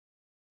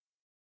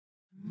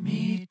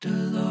Meet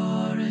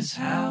Dolores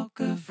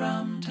Hauke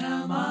from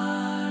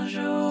Talmadge,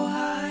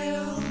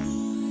 Ohio.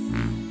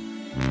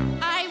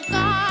 I've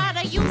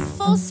got a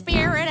youthful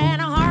spirit and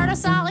a heart of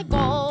solid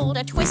gold,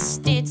 a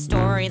twisted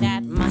story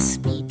that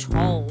must be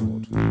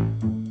told.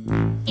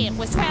 It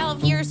was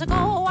 12 years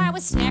ago, I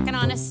was snacking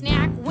on a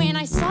snack when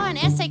I saw an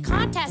essay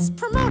contest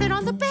promoted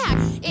on the back.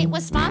 It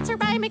was sponsored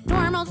by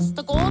McDonald's,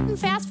 the golden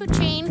fast food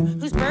chain,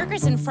 whose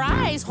burgers and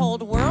fries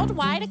hold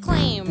worldwide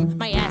acclaim.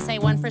 My essay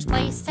won first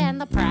place and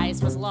the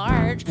prize was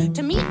large,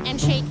 to meet and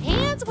shake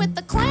hands with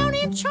the clown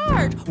in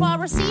charge. While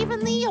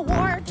receiving the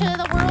award to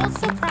the world's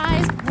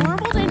surprise,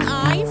 Normal and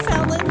I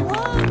fell in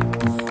love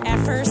at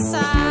first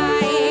sight.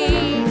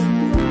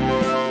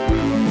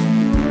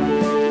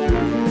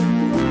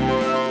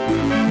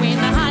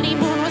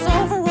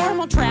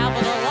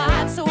 Traveled a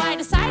lot, so I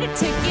decided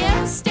to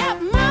give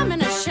stepmom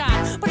a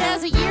shot. But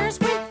as the years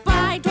went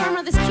by,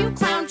 Dorma, this cute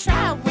clown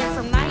child, went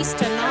from nice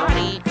to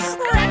naughty,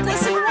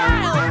 reckless and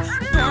wild.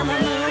 Dorma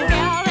moved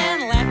out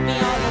and left me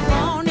all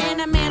alone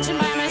in a mansion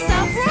by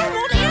myself. I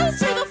won't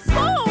answer the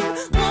phone,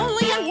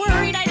 lonely and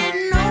worried, I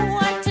didn't know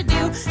what to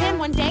do. And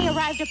one day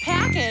arrived a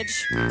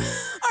package.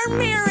 Our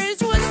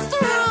marriage was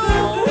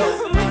through.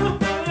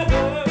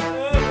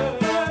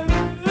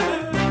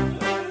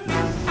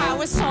 I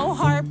was so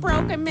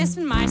heartbroken,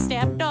 missing my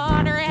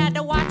stepdaughter. I had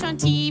to watch on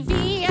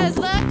TV as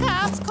the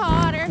cops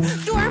caught her.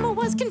 Dorma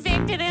was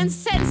convicted and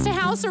sentenced to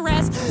house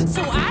arrest,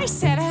 so I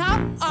set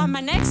out on my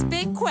next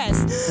big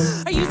quest.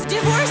 I used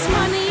divorce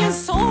money and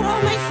sold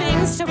all my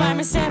things to buy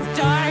my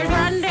stepdaughter's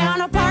rundown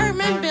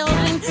apartment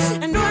building.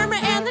 And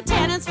Dorma and the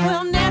tenants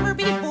will never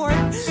be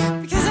bored,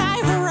 because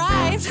I've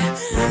arrived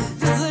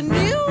as the new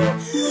landlord.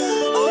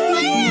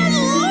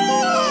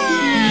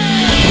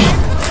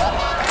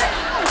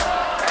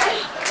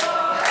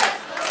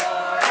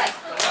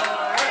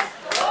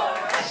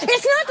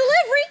 It's not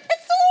delivery,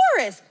 it's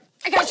Dolores.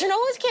 I got your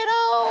nose,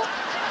 kiddo.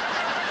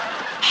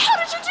 How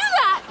did you do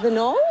that? The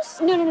nose?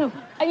 No.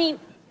 I mean,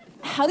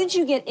 how did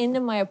you get into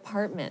my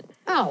apartment?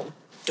 Oh,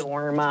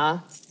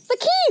 Dorma. The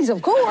keys,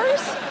 of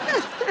course.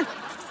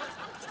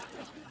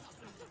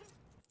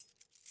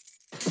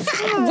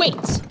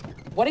 Wait,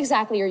 what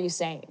exactly are you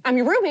saying? I'm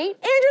your roommate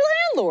and your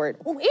landlord.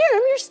 Oh, and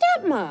I'm your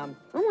stepmom.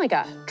 I'm like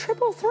a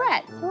triple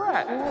threat.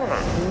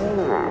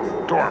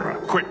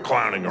 Dorma, quit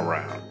clowning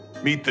around.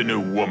 Meet the new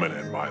woman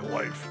in my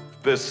life.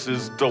 This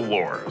is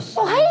Dolores.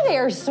 Oh, hey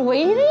there,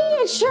 sweetie.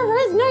 It sure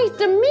is nice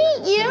to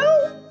meet you.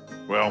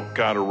 Well,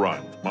 gotta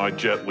run. My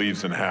jet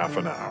leaves in half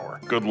an hour.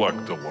 Good luck,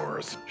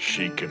 Dolores.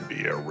 She can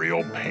be a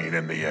real pain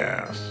in the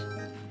ass.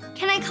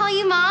 Can I call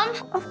you Mom?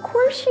 Of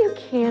course you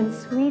can,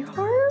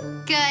 sweetheart.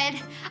 Good.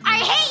 I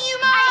hate you,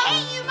 Mom! I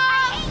hate you, Mom!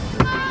 I hate you,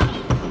 Mom!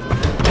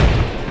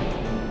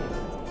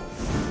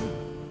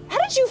 How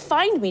did you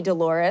find me,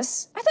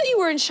 Dolores? I thought you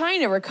were in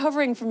China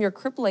recovering from your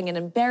crippling and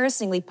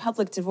embarrassingly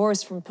public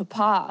divorce from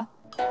Papa.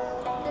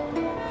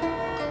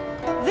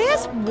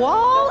 This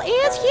wall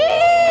is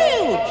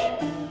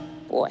huge.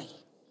 Boy,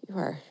 you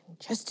are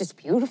just as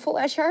beautiful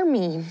as you're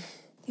mean.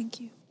 Thank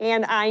you.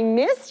 And I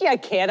miss you,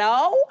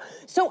 kiddo.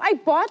 So I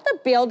bought the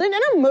building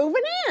and I'm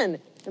moving in.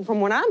 And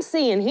from what I'm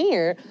seeing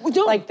here,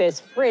 like this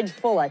fridge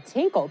full of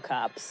tinkle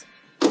cups,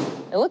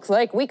 it looks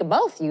like we could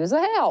both use the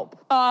help.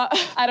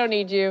 I don't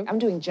need you. I'm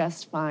doing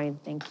just fine,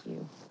 thank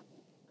you.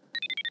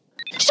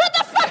 Shut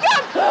the fuck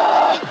up!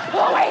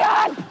 Oh my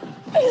God!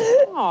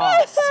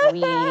 Oh,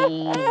 sweetie.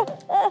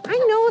 I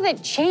know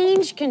that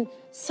change can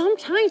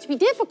sometimes be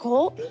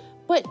difficult,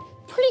 but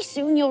pretty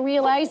soon you'll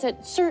realize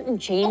that certain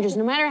changes,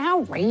 no matter how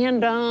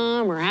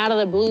random or out of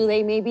the blue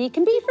they may be,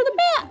 can be for the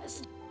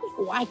best.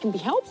 Oh, I can be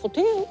helpful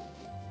too.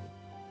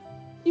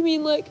 You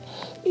mean like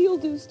you'll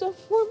do stuff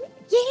for me?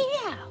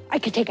 Yeah, I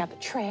could take out the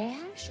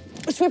trash,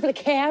 or sweep the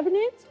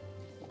cabinets,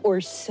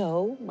 or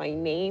sew my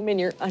name in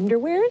your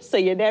underwear so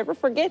you never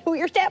forget who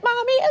your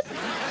stepmom is.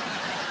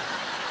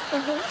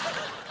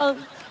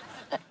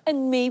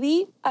 And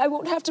maybe I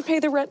won't have to pay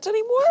the rent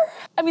anymore?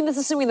 I mean, that's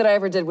assuming that I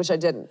ever did, which I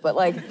didn't, but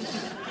like,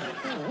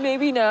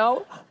 maybe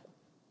now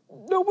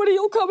nobody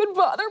will come and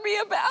bother me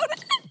about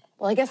it.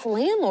 Well, I guess the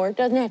landlord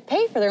doesn't have to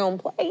pay for their own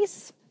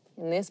place.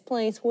 And this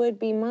place would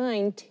be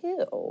mine,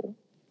 too.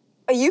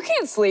 You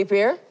can't sleep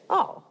here.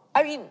 Oh.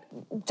 I mean,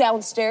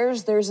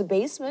 downstairs there's a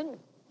basement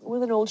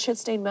with an old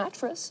shit-stained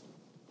mattress.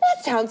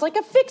 That sounds like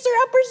a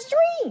fixer-upper's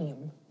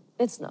dream.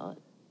 It's not.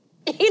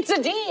 It's a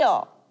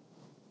deal.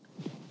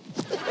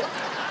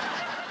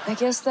 I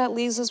guess that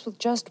leaves us with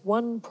just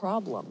one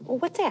problem. Well,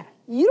 what's that?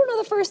 You don't know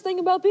the first thing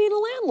about being a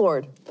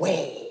landlord.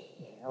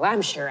 Well,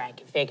 I'm sure I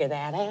can figure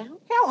that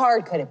out. How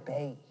hard could it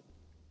be?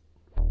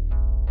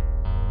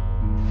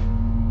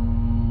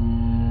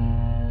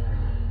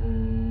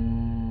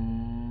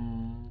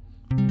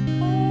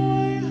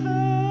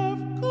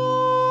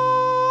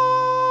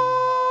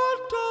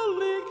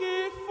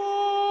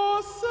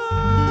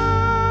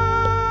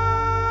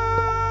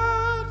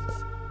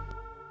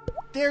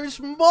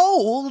 There's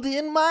mold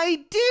in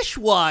my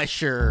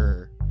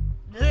dishwasher.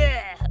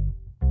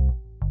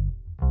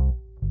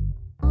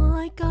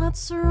 I got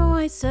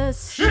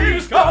psoriasis.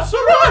 She's got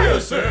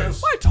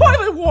psoriasis! My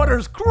toilet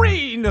water's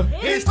green.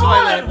 His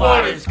toilet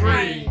water's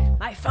green.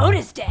 My phone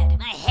is dead.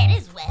 My head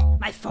is wet.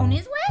 My phone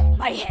is wet.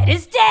 My head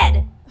is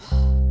dead.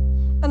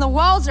 And the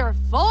walls are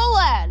full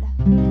of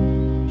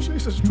lead.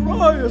 She's as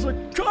dry as a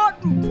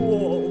cotton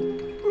ball.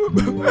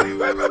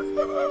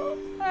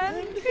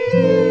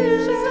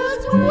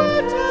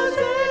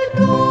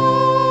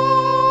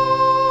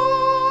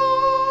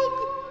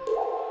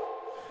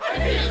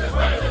 And he's as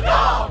wet as a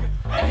dog.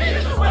 And he is as wet as a dog. And he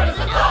is as wet as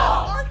a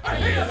dog.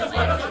 And he is as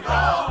wet as a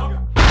dog.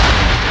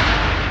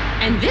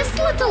 And this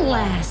little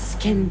lass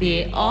can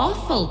be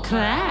awful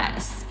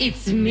class.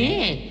 It's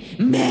me,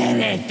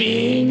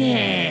 Marifine.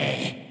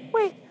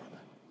 Wait,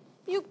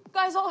 you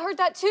guys all heard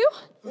that too?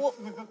 Well,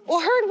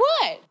 heard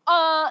what?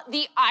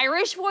 The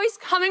Irish voice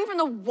coming from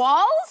the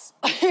walls?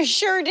 I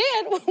sure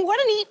did. What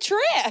a neat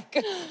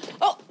trick.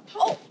 Oh,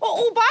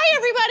 bye,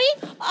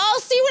 everybody. I'll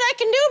see what I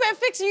can do about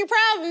fixing your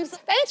problems.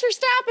 Thanks for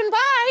stopping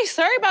by.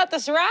 Sorry about the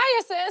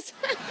psoriasis.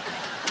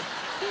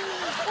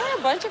 What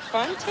a bunch of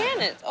fun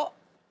tenants. Oh,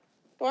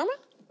 Dorma?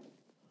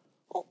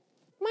 Oh,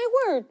 my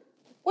word.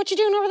 What you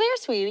doing over there,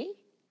 sweetie?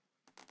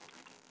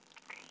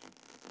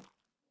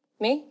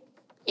 Me?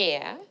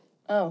 Yeah.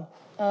 Oh,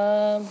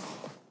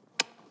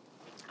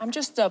 I'm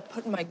just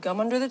putting my gum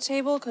under the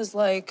table because,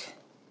 like,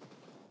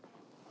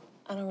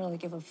 I don't really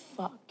give a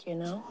fuck, you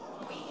know?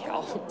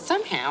 Well,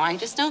 somehow I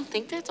just don't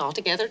think that's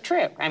altogether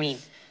true. I mean,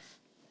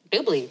 I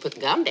do believe you put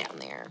the gum down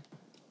there.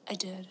 I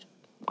did.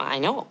 I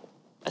know.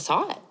 I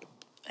saw it.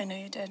 I know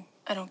you did.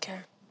 I don't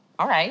care.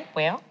 All right,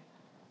 well,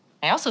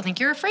 I also think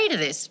you're afraid of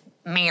this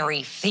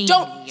Mary Fee.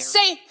 Don't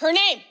say her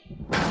name!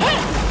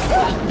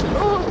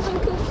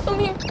 Come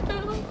here.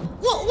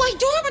 Well, why,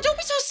 Dorma, don't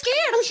be so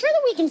scared. I'm sure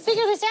that we can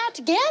figure this out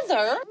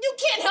together. You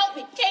can't help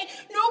me, okay?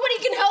 Nobody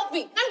can help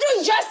me. I'm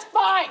doing just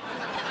fine.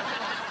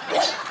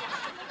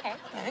 Okay,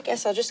 well, I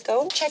guess I'll just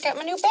go check out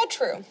my new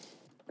bedroom.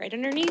 Right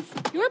underneath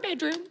your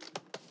bedroom.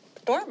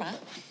 Dorma, I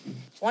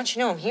want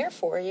you to know I'm here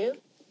for you.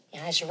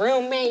 As your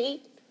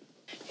roommate,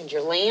 and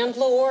your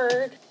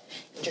landlord,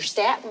 and your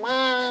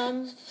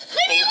stepmom.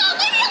 Leave me alone!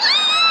 Leave me alone!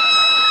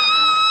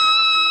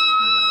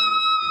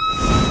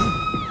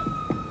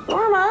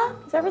 Dorma,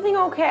 is everything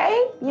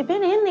okay? You've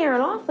been in there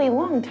an awfully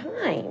long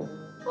time.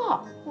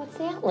 Oh, what's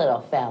that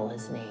little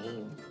fella's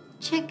name?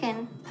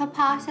 Chicken.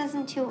 Papa says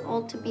I'm too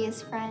old to be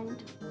his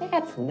friend.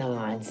 That's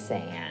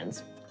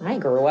nonsense. I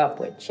grew up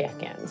with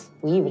chickens.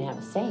 We even have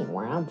a saying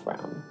where I'm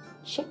from.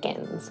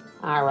 Chickens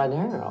are a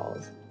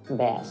girl's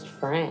best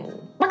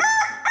friend.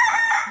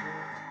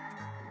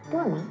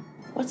 Dorma,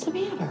 what's the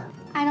matter?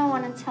 I don't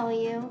want to tell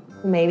you.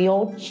 Maybe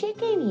old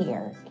chicken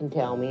here can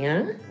tell me,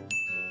 huh?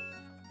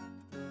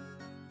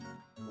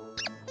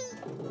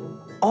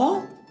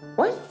 Oh,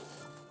 what?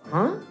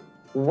 Huh?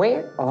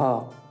 Where?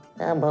 Oh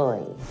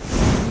boy.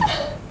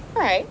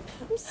 All right,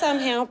 I'm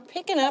somehow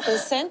picking up a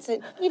sense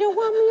that you don't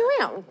want me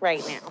around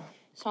right now.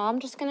 So I'm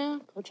just gonna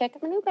go check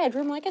out my new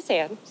bedroom, like I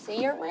said.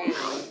 See you around.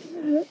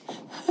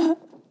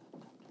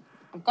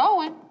 I'm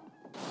going.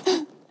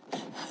 I'm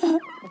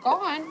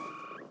going.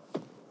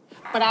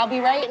 But I'll be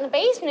right in the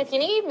basement if you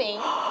need me.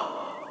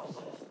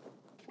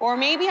 Or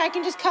maybe I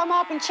can just come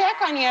up and check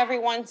on you every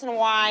once in a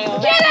while.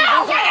 Get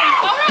out! Get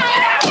out! All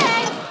right,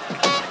 okay.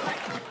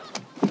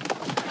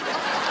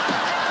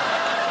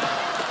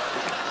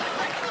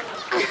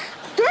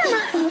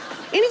 Dorma,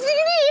 anything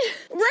you need,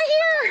 right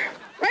here,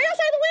 right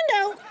outside the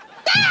window.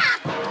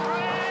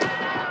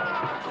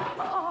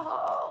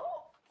 Oh,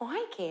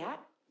 hi, Cat.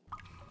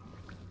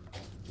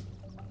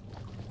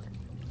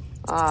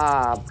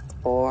 Ah,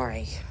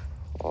 boy.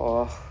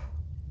 Oh,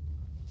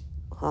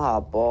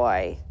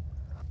 boy.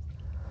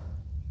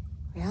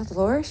 Well,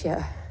 Dolores, you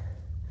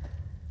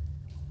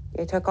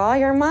took all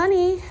your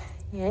money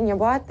and you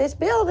bought this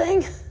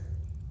building.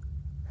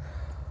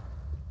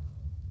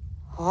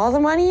 All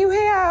the money you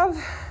have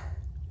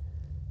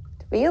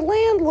to be a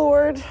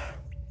landlord.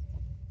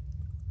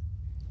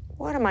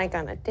 What am I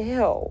gonna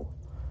do?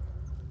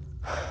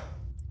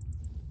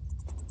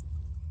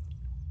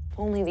 If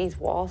only these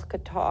walls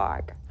could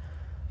talk.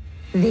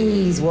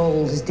 These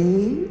walls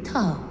do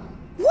talk.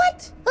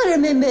 What?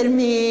 Remember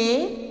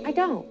me? I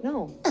don't,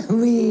 no.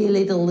 Wee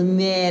little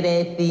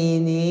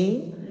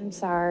Marifine. I'm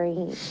sorry.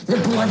 The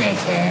bloody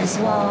curse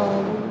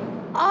wall.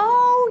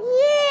 Oh,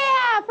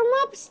 yeah, from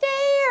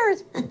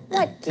upstairs.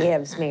 What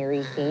gives,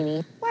 Mary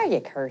Feeney? Why are you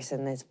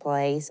cursing this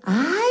place?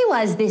 I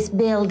was this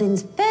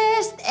building's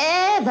first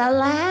ever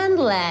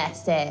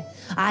landlady.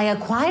 I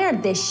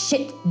acquired this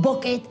shit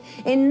bucket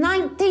in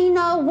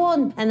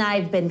 1901, and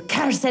I've been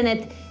cursing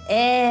it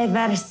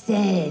ever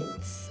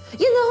since.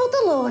 You know,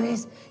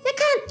 Dolores, you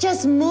can't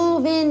just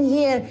move in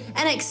here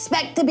and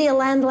expect to be a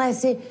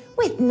landlady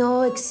with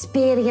no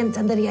experience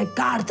under your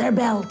garter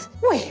belt.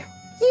 Well,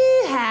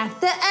 you have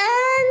to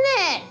earn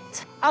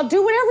it. I'll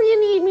do whatever you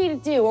need me to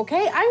do,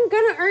 okay? I'm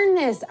gonna earn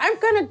this. I'm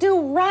gonna do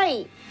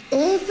right.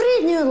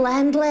 Every new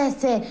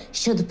landlady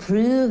should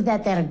prove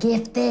that they're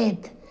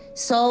gifted.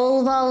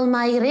 Solve all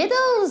my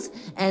riddles,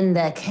 and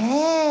the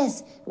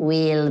curse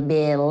will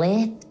be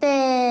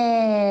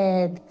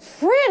lifted.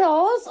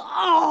 Riddles?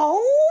 Oh,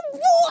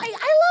 boy,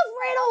 I love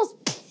riddles.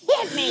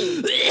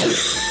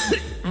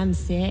 I'm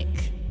sick.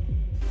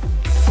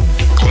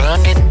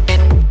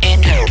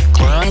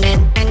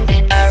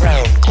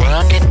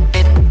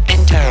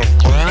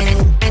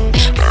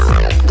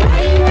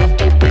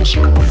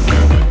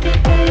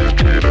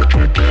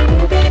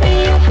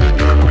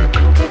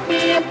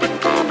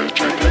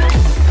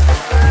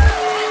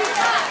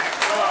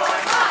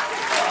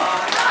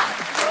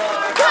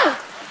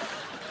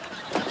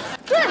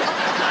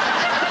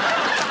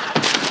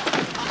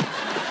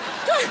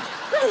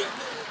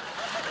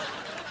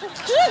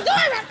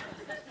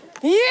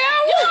 Yeah,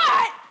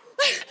 what?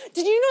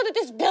 Did you know that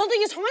this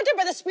building is haunted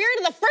by the spirit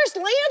of the first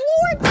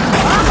landlord?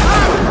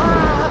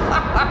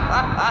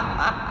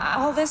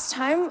 All this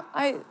time,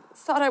 I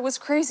thought I was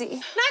crazy.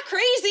 Not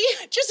crazy,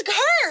 just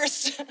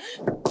cursed.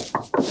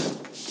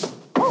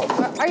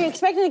 Oh, are you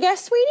expecting a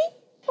guest, sweetie?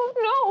 Oh,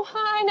 no,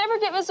 I never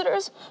get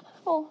visitors.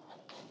 Well,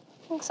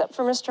 except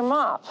for Mr.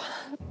 Mop.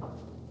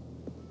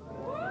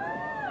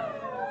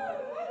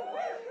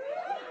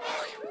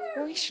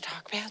 We should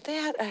talk about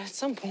that at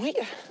some point.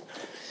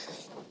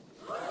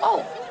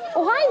 Oh,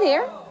 hi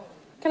there.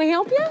 Can I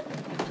help you?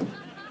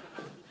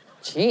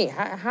 Gee,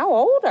 how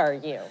old are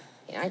you?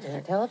 I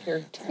can't tell if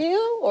you're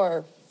 2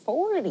 or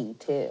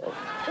 42.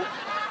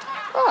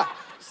 Oh,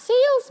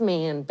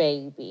 salesman,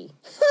 baby.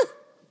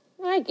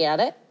 I get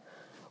it.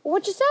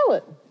 What you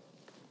selling?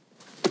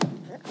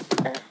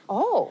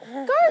 Oh,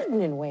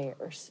 gardening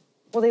wares.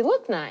 Well, they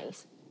look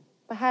nice,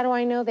 but how do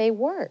I know they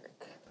work?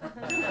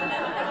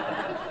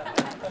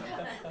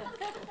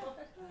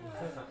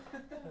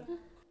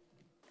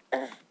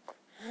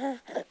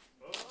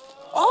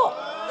 Oh,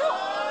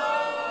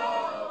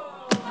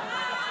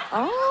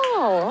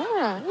 all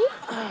right.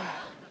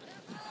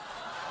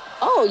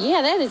 Oh,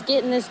 yeah, that is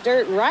getting this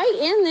dirt right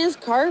in this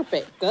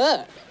carpet.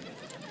 Good.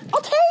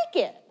 I'll take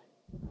it.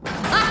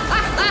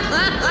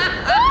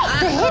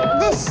 To hit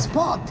this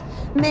spot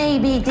may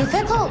be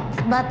difficult,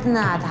 but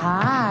not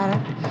hard.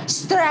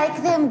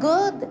 Strike them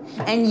good,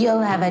 and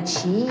you'll have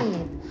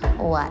achieved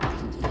what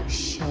you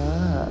should.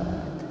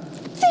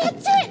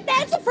 That's it.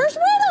 That's the first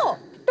riddle.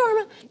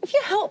 Dharma, if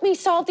you help me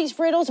solve these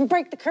riddles and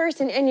break the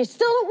curse and you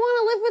still don't want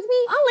to live with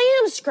me, I'll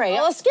amstray.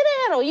 I'll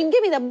skedaddle. You can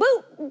give me the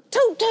boot.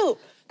 Toot, toot.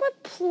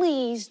 But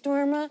please,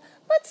 Dharma,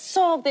 let's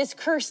solve this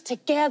curse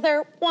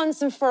together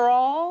once and for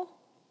all.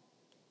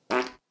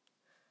 What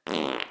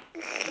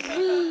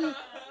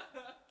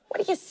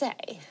do you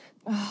say?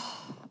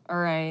 All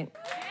right.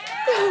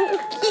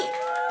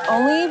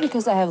 Only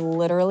because I have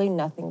literally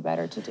nothing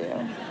better to do.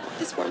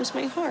 This warms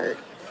my heart.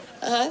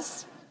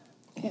 Us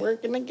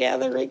working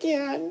together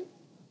again.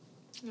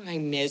 I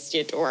missed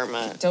you,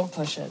 Dharma. Don't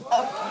push it.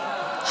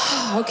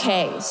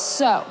 Okay,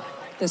 so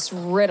this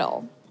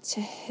riddle.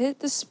 To hit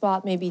the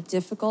spot may be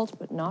difficult,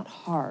 but not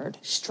hard.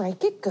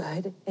 Strike it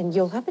good, and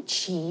you'll have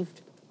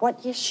achieved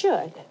what you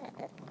should.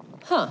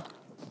 Huh.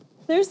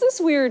 There's this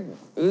weird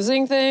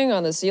oozing thing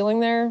on the ceiling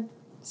there.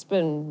 It's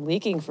been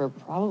leaking for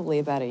probably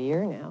about a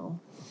year now.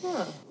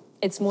 Huh.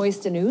 It's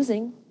moist and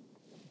oozing.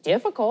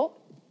 Difficult,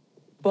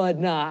 but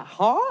not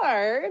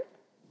hard.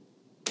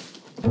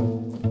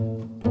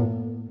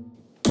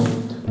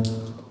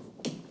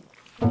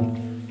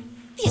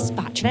 This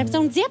spot should have its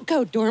own zip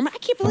code, Dharma. I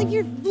can't believe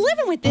you're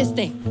living with this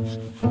thing.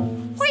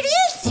 What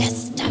is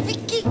this stuff?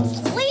 It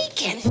keeps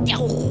leaking.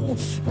 Oh.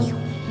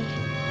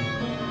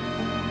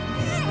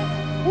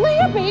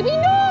 Leah, baby,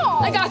 no!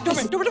 I got this.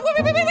 Wait.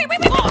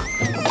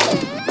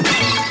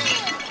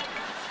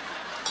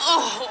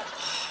 Oh,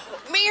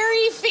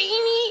 Mary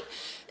Feeney,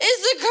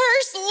 is the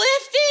curse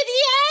lifted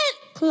yet?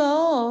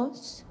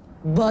 Close,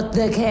 but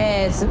the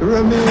case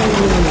remains.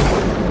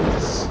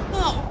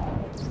 Oh,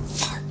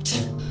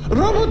 fart.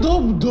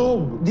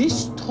 Rub-a-dub-dub,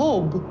 this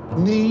tub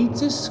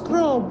needs a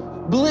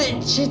scrub.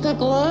 Bleach it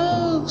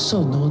aglow,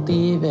 so not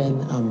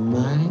even a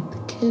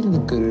mite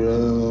can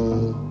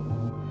grow.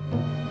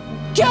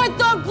 Get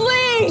the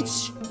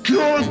bleach!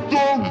 Get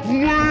the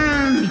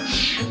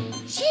bleach!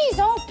 Jeez,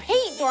 oh,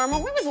 Pete, Dharma,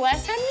 when was the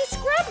last time you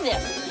scrubbed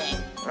this thing?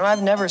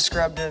 I've never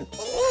scrubbed it.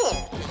 Ugh.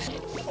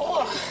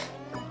 Ugh.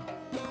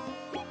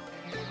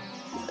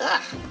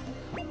 Ugh.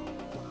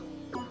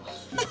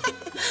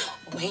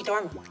 Wait,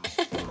 Dharma.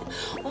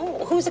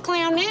 Oh, who's the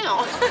clown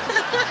now?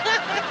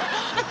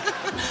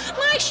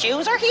 My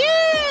shoes are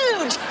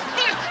huge!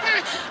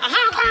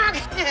 Honk, honk!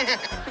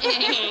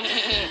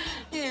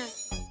 Yeah.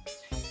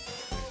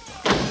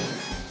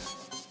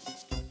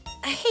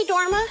 Hey,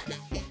 Dharma,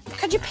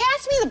 could you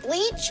pass me the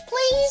bleach,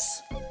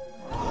 please?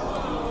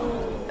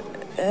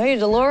 Hey,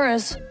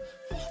 Dolores.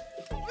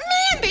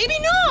 Man, baby,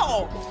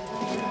 no!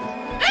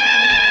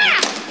 Ah!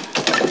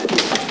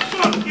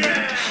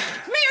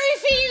 Mary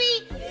Phoebe,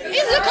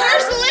 is the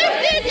curse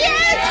lifted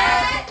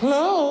yet?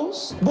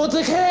 Close, but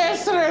the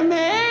case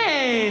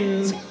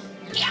remains.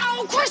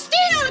 Oh,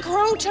 Christina the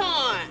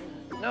Croton!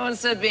 No one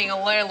said being a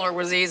landlord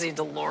was easy,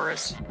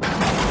 Dolores.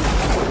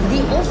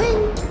 The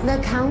oven, the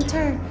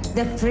counter,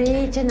 the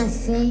fridge, and the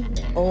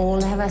sink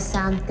all have a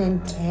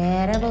something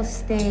terrible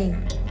stink.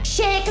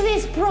 Shake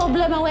this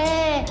problem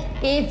away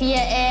if you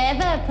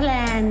ever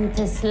plan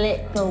to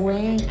slip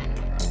away.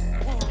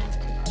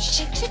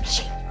 Shake, shake,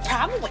 shake.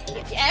 Problem way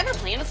if you ever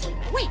plan to sleep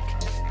a wink.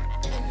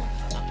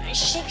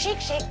 Shake, shake,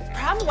 shake.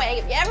 Problem way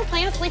if you ever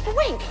plan to sleep a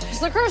wink. Is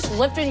the curse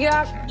lifted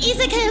yet? Is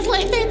the curse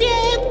lifted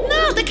yet?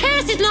 No, the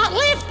curse is not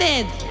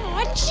lifted.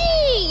 Aw,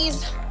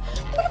 jeez.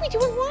 What are we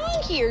doing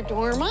wrong here,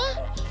 Dorma?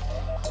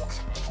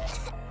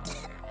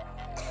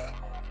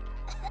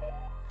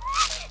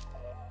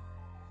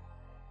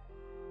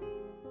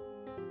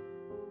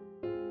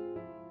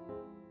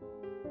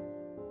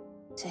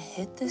 To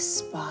hit this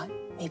spot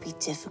may be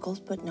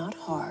difficult but not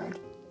hard.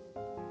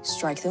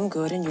 Strike them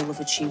good and you'll have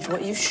achieved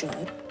what you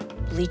should.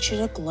 Bleach it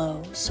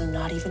aglow so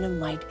not even a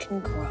mite can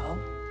grow.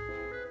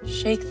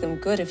 Shake them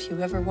good if you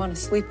ever want to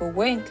sleep a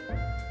wink.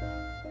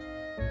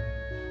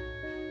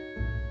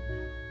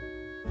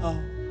 Oh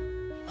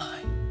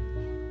my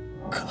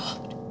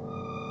God.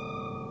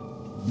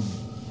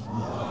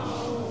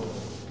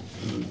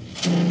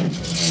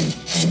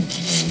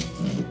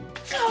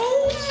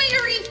 Oh,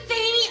 Mary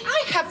Fanny,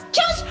 I have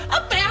just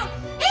about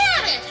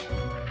had it.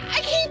 I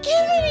can't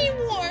give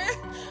anymore.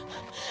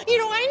 You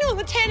know, I know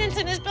the tenants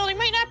in this building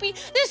might not be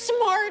the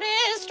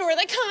smartest or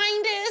the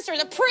kindest or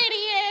the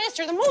prettiest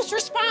or the most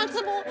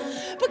responsible,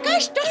 but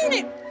gosh darn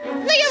it,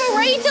 they have a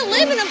right to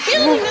live in a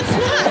building that's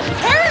not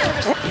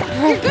hers.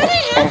 You're gonna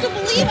have to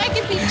believe I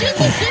can be just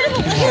as good of a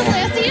little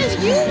lassie as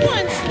you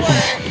once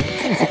were.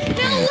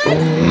 Now let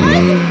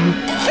us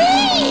be!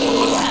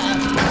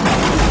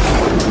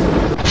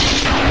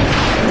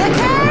 The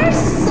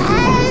curse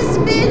has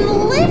been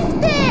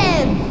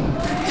lifted.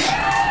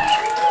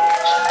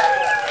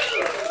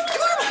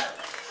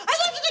 I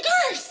lifted the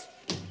curse!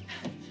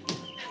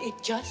 It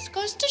just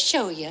goes to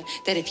show you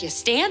that if you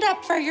stand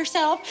up for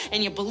yourself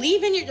and you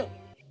believe in your...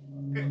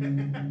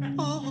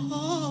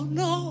 Oh,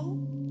 no.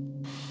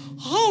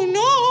 Oh,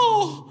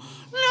 no.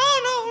 No,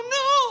 no,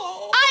 no.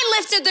 I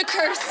lifted the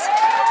curse.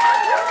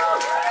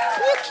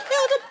 You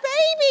killed a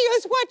baby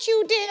is what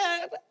you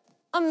did.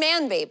 A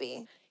man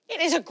baby.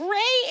 It is a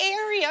gray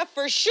area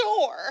for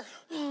sure.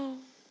 Oh,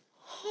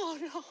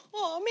 no.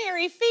 Oh,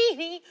 Mary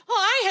Feeny. Oh,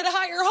 I had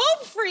higher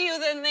hopes for you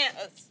than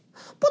this.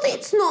 But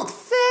it's not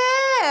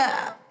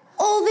fair.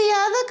 All the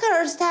other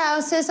cursed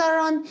houses are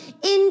on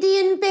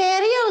Indian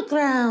burial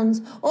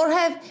grounds or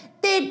have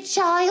dead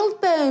child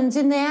bones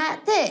in the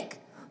attic.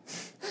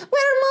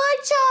 Where are my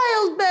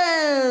child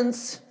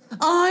bones?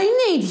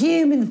 I need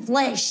human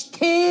flesh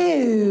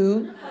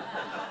too.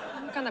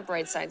 Look on the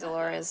bright side,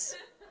 Dolores.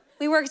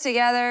 We worked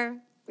together.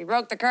 We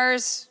broke the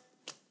curse.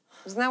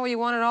 Isn't that what you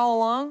wanted all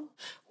along?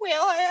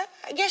 Well,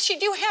 I guess you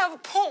do have a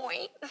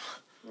point.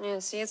 Yeah,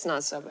 see, it's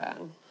not so bad.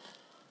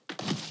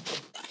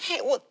 Hey,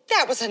 well,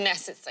 that was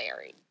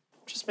unnecessary.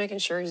 Just making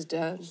sure he's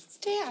dead. He's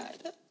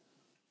dead.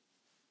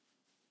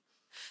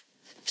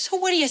 So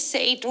what do you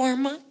say,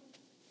 Dorma?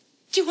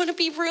 Do you want to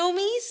be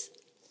roomies?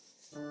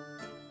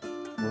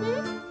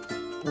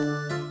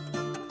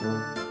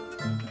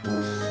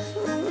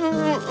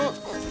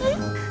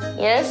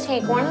 You just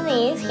take one of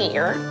these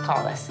here,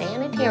 called a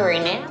sanitary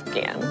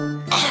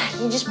napkin.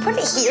 You just put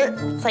it here.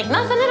 It's like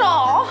nothing at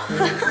all.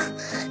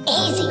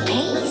 Easy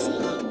peasy.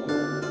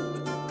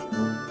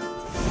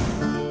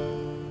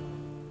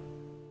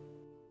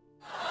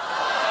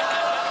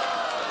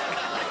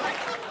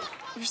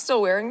 You're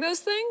still wearing those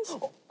things?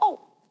 Oh,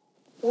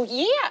 well,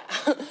 yeah.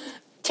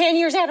 10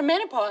 years out of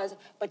menopause,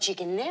 but you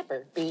can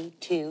never be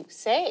too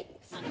safe.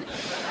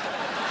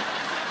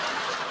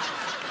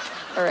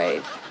 All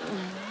right.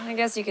 I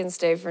guess you can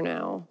stay for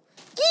now.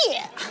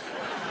 Yeah.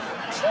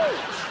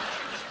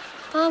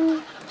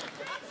 I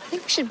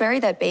think we should bury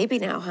that baby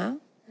now, huh?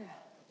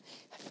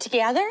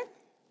 Together?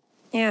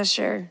 Yeah,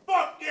 sure.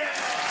 Fuck yeah!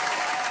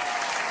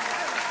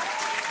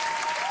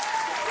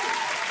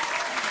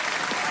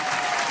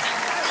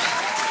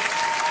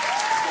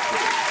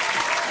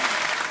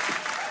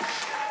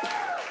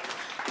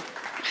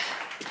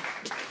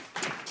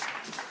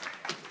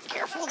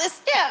 Careful this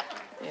step.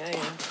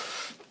 Yeah.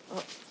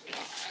 Oh.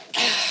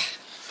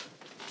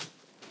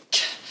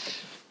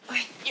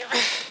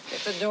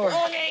 Get the door.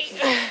 Okay.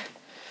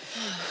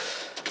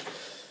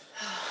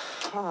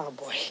 Oh,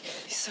 boy.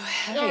 He's so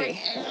heavy.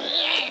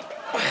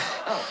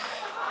 Oh.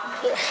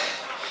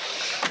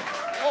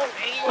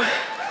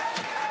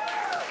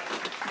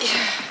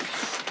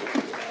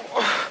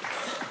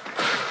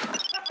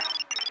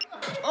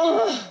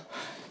 Oh.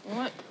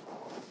 What?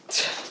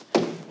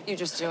 You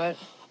just do it.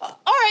 All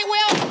right,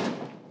 well,